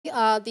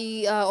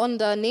on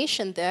the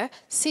Nation there,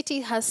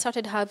 City has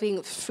started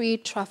having free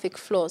traffic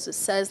flows. It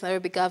says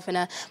Nairobi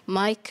Governor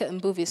Mike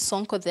Mbuvi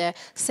Sonko there,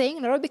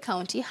 saying Nairobi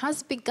County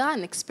has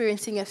begun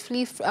experiencing a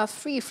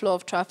free flow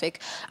of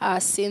traffic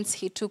since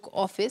he took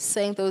office,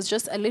 saying there was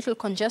just a little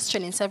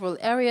congestion in several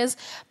areas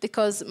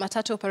because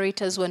matatu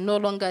operators were no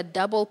longer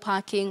double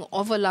parking,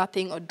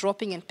 overlapping, or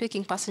dropping and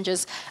picking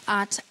passengers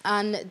at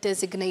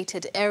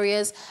undesignated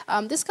areas.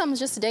 This comes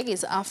just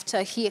days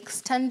after he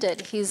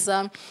extended his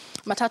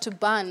matatu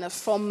ban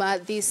from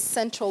the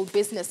central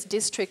business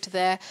district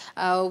there.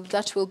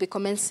 That will be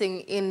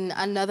commencing in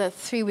another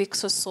 3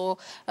 weeks or so.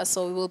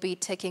 So we will be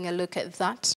taking a look at that.